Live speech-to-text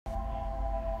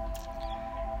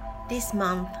This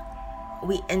month,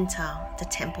 we enter the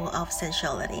temple of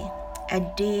sensuality, a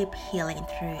deep healing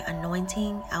through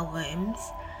anointing our wombs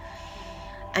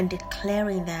and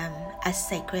declaring them as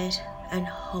sacred and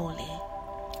holy.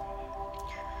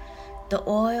 The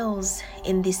oils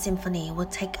in this symphony will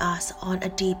take us on a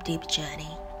deep, deep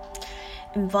journey,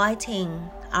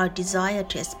 inviting our desire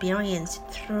to experience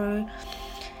through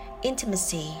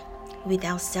intimacy with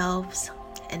ourselves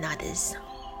and others.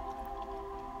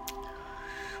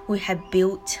 We have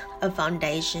built a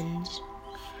foundation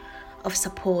of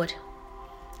support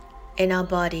in our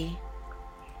body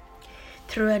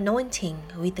through anointing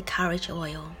with the courage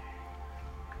oil.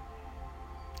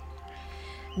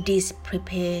 This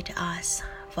prepared us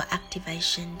for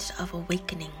activations of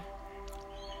awakening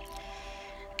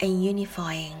and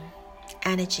unifying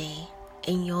energy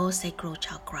in your sacral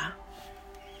chakra.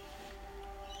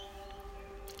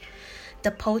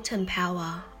 The potent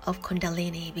power of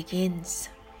Kundalini begins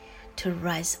to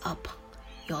rise up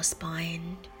your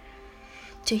spine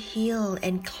to heal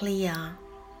and clear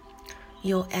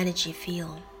your energy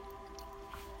field.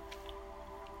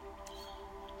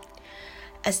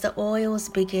 As the oils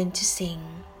begin to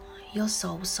sing your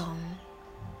soul song,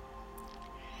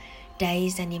 there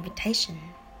is an invitation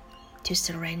to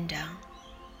surrender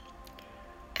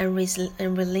and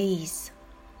release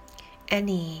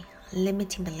any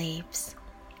limiting beliefs,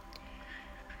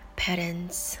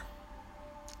 patterns,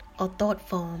 or thought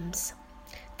forms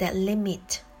that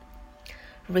limit,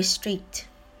 restrict,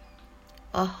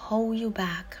 or hold you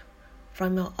back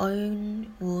from your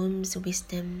own womb's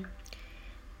wisdom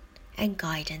and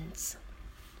guidance.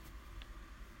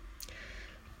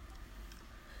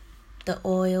 The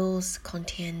oils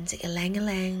contain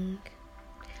ylang-ylang,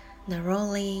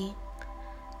 neroli,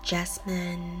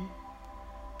 jasmine,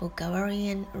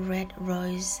 Bulgarian red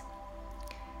rose,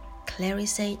 clary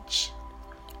sage,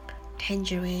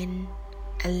 tangerine,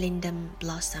 and linden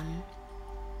blossom.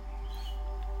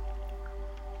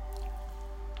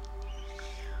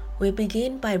 We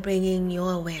begin by bringing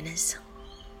your awareness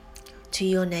to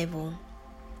your navel.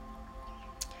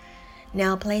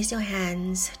 Now place your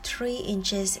hands 3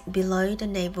 inches below the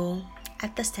navel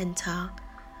at the center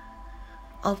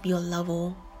of your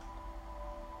lower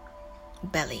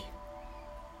belly.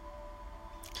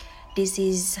 This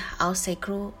is our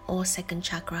sacral or second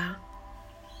chakra,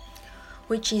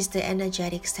 which is the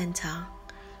energetic center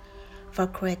for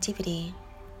creativity,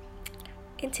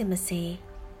 intimacy,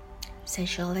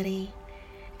 sensuality,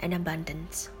 and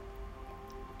abundance.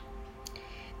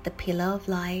 The pillar of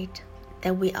light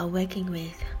that we are working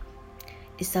with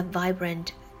is a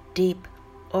vibrant, deep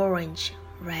orange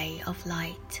ray of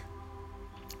light.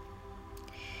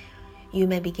 You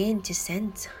may begin to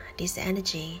sense this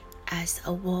energy as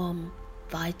a warm,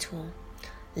 vital,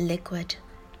 liquid,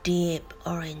 deep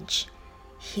orange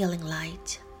healing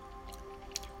light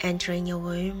entering your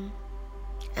womb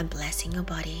and blessing your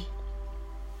body.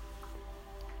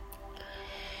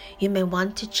 You may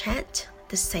want to chant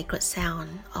the sacred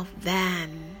sound of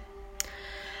Vam,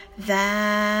 Vam,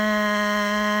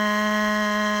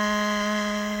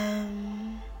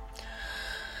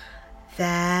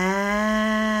 Vam,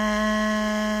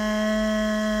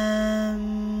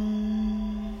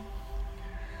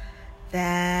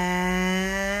 Vam,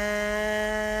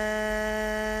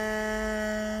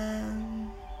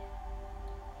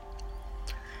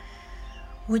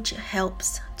 which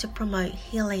helps to promote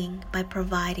healing by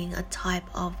providing a type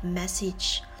of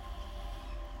message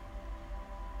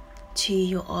to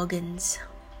your organs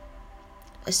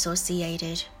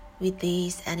associated with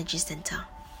this energy center.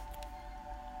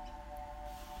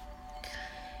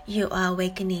 You are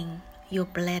awakening your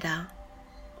bladder,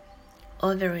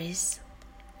 ovaries,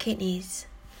 kidneys,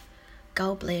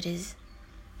 gallbladders,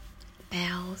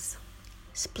 bowels,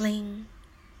 spleen,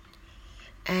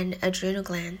 and adrenal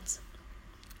glands.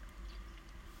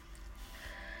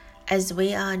 As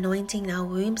we are anointing our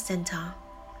womb center,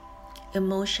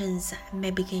 emotions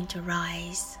may begin to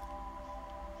rise,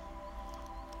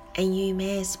 and you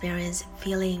may experience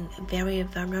feeling very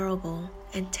vulnerable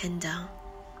and tender.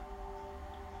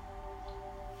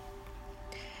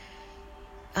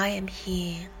 I am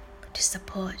here to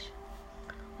support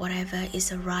whatever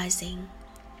is arising,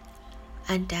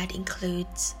 and that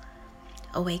includes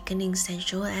awakening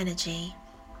sensual energy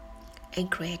and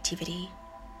creativity.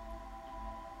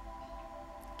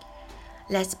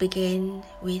 Let's begin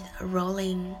with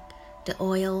rolling the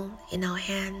oil in our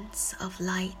hands of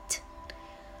light,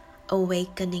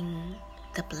 awakening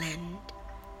the blend.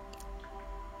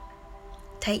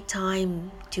 Take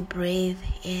time to breathe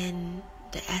in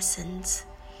the essence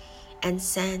and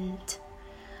scent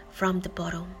from the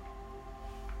bottle.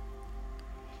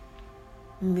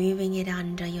 moving it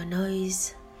under your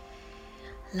nose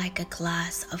like a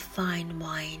glass of fine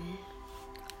wine.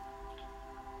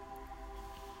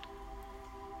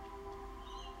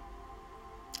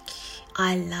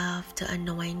 I love to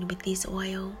anoint with this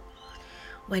oil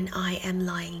when I am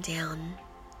lying down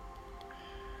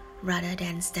rather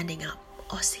than standing up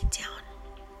or sit down.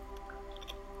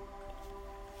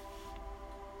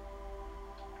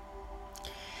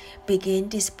 Begin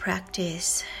this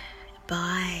practice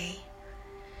by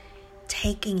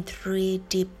taking 3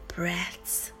 deep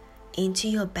breaths into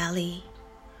your belly,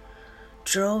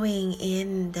 drawing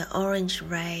in the orange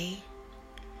ray,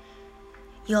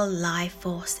 your life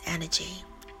force energy.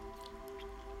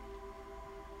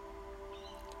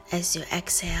 As you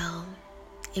exhale,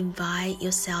 invite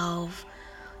yourself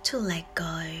to let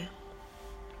go.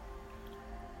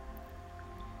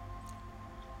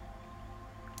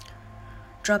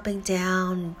 Dropping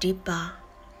down deeper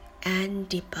and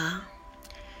deeper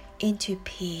into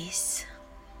peace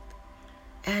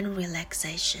and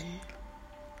relaxation.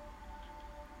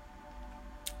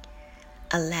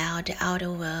 Allow the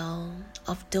outer world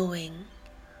of doing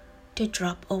to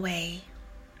drop away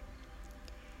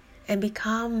and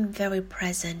become very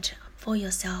present for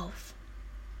yourself.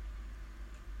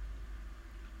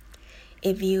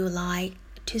 If you like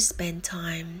to spend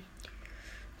time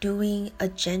doing a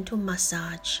gentle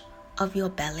massage of your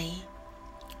belly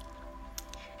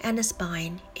and the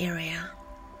spine area,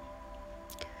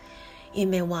 you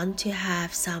may want to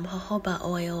have some jojoba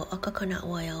oil or coconut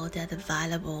oil that's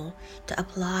available to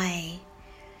apply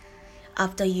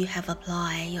after you have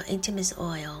applied your intimacy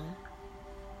oil,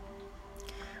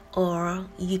 or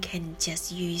you can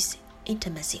just use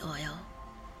intimacy oil.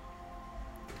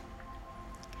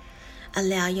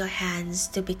 Allow your hands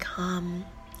to become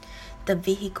the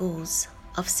vehicles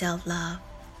of self-love.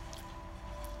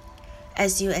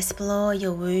 As you explore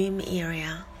your womb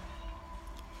area,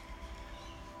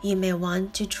 you may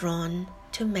want to draw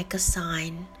to make a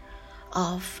sign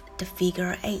of the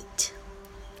figure 8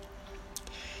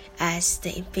 as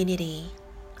the infinity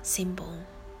symbol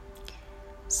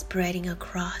spreading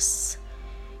across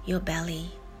your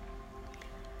belly,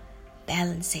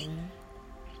 balancing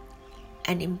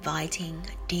and inviting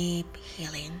deep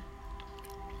healing.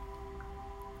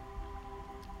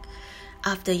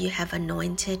 After you have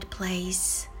anointed,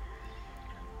 place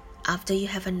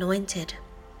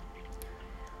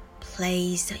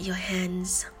your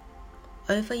hands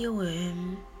over your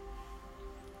womb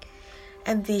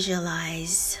and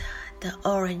visualize the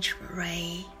orange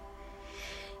ray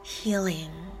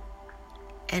healing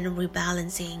and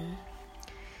rebalancing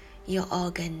your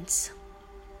organs,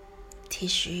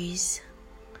 tissues,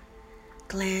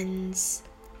 glands,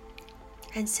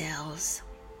 and cells.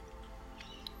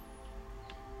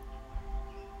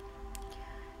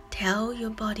 Tell your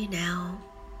body now,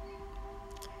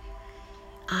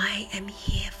 I am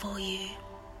here for you.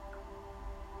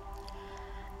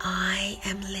 I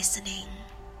am listening.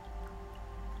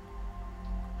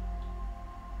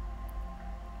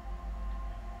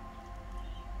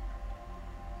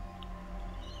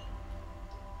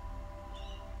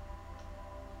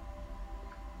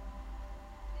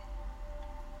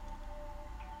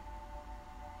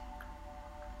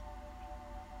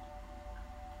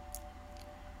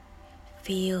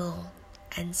 Feel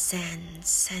and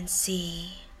sense and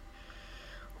see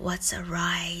what's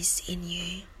arise in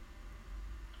you.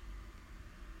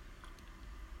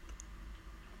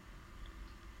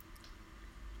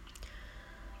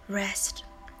 Rest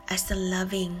as the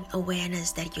loving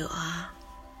awareness that you are.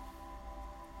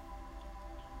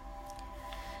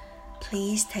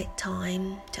 Please take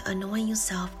time to anoint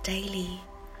yourself daily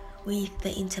with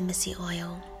the intimacy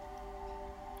oil.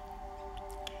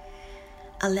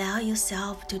 Allow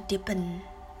yourself to deepen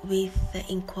with the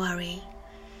inquiry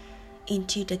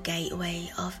into the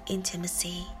gateway of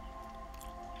intimacy.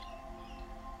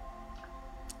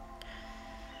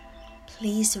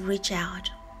 Please reach out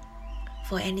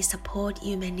for any support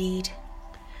you may need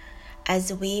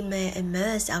as we may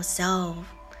immerse ourselves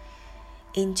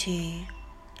into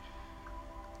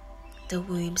the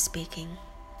womb speaking.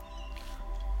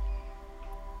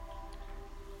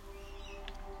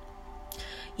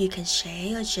 You can share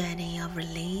your journey of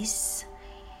release,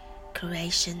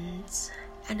 creations,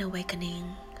 and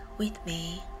awakening with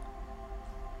me.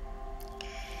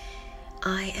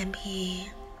 I am here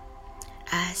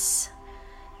as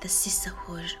the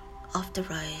sisterhood of the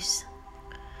rose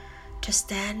to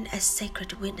stand as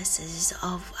sacred witnesses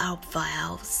of our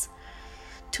vows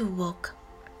to walk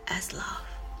as love.